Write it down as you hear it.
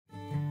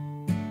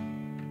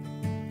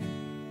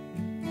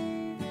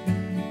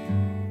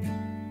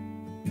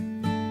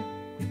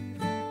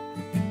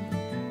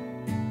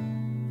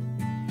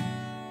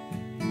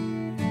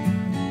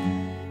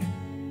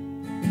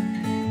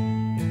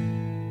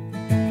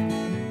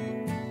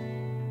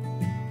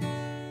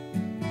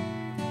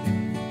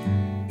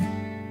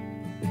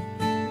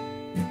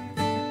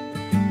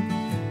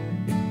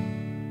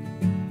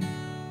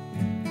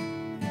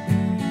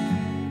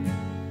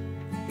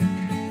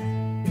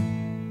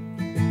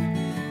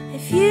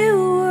If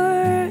you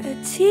were a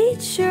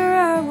teacher,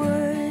 I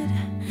would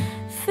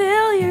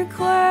fill your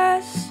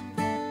class,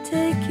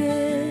 take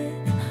it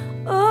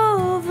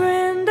over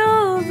and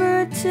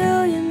over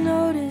till you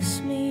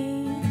notice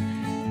me.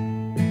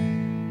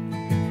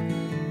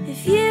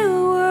 If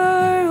you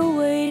were a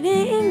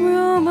waiting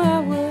room,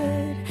 I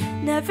would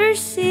never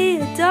see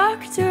a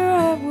doctor.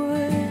 I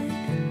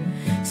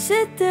would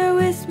sit there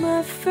with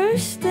my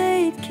first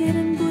aid kit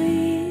and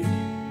bleed.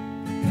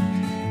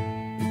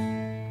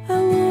 I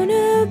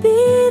wanna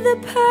be the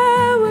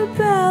power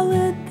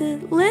ballad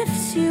that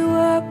lifts you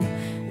up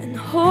and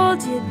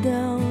holds you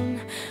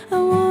down. I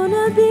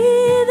wanna be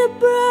the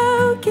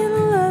broken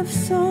love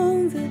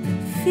song that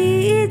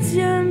feeds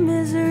your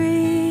misery.